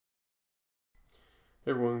Hey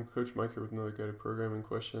everyone, Coach Mike here with another guided programming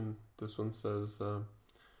question. This one says,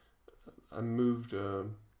 I moved, or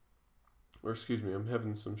excuse me, I'm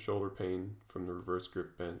having some shoulder pain from the reverse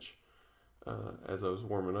grip bench. As I was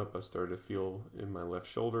warming up, I started to feel in my left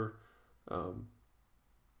shoulder. Um,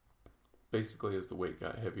 Basically, as the weight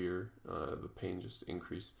got heavier, the pain just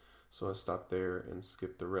increased. So I stopped there and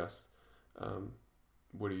skipped the rest.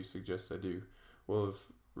 What do you suggest I do? Well, if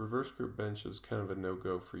reverse grip bench is kind of a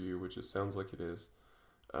no-go for you, which it sounds like it is,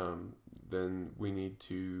 then we need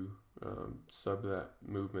to sub that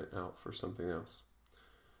movement out for something else.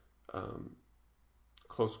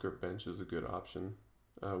 Close grip bench is a good option.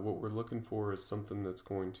 What we're looking for is something that's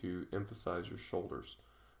going to emphasize your shoulders.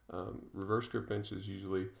 Reverse grip bench is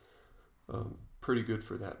usually pretty good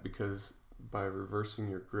for that because by reversing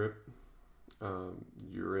your grip,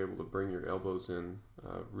 you're able to bring your elbows in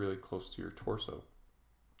really close to your torso,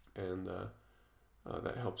 and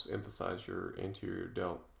that helps emphasize your anterior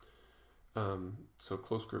delt. So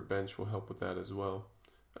close grip bench will help with that as well.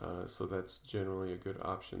 So that's generally a good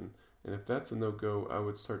option. And if that's a no-go, I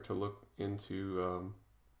would start to look into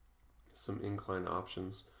some incline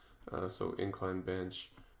options. So incline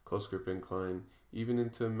bench, close grip incline, even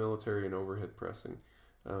into military and overhead pressing.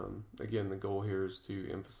 Again, the goal here is to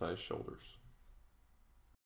emphasize shoulders.